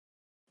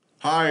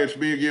Hi, it's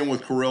me again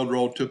with Corel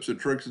Draw Tips and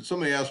Tricks. And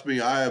somebody asked me,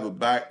 I have a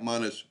back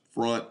minus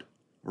front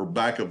or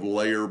back of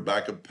layer,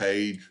 back of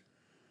page,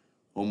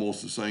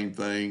 almost the same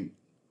thing.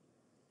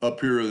 Up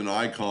here is an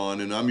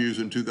icon, and I'm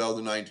using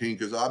 2019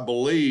 because I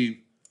believe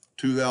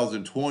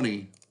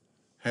 2020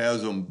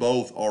 has them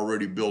both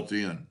already built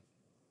in.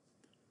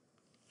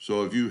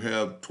 So if you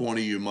have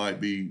 20, you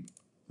might be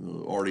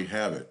already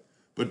have it.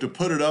 But to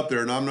put it up there,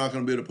 and I'm not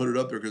going to be able to put it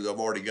up there because I've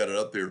already got it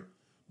up there,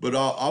 but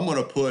I'm going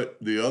to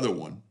put the other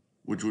one,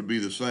 which would be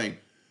the same.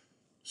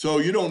 So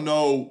you don't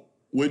know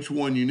which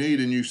one you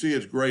need, and you see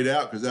it's grayed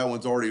out because that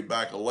one's already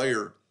back a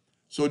layer.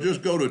 So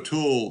just go to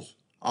Tools,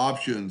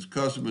 Options,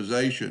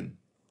 Customization,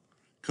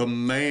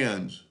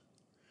 Commands,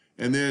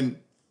 and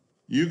then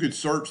you could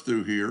search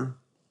through here,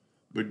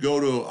 but go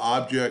to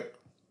Object,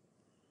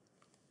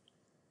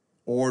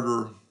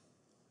 Order,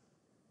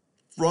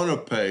 Front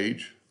of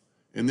Page,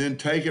 and then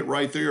take it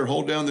right there,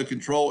 hold down the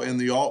Control and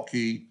the Alt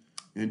key,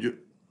 and just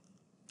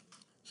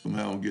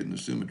somehow I'm getting the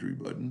symmetry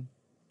button.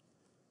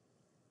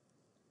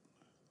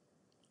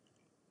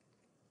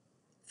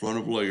 Front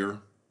of layer,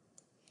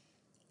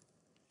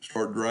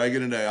 start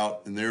dragging it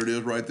out, and there it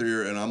is right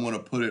there, and I'm going to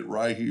put it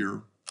right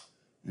here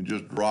and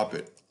just drop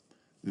it.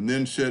 And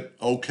then hit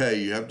OK.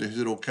 You have to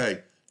hit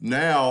OK.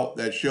 Now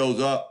that shows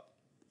up,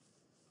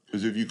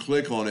 because if you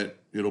click on it,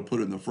 it'll put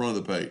it in the front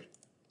of the page.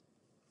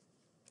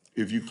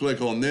 If you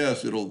click on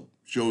this, it'll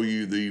show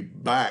you the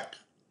back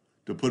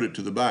to put it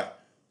to the back.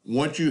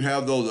 Once you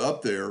have those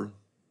up there,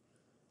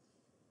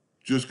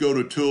 just go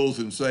to Tools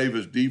and Save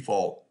as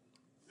Default.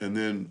 And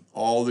then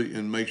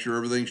and make sure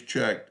everything's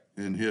checked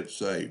and hit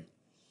Save.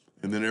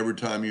 And then every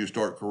time you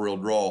start Corel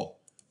Draw,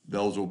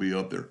 those will be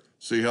up there.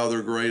 See how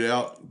they're grayed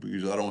out?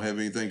 Because I don't have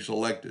anything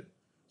selected.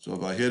 So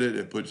if I hit it,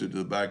 it puts it to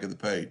the back of the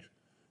page.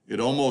 It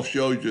almost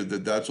shows you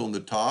that that's on the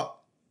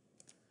top.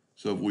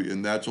 So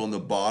and that's on the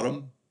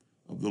bottom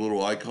of the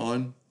little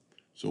icon.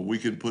 So we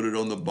can put it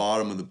on the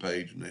bottom of the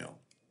page now.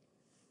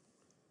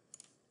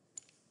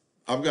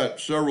 I've got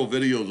several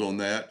videos on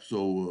that,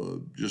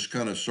 so just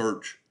kind of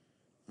search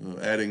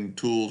adding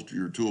tools to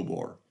your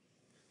toolbar.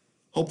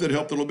 Hope that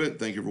helped a little bit.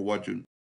 Thank you for watching.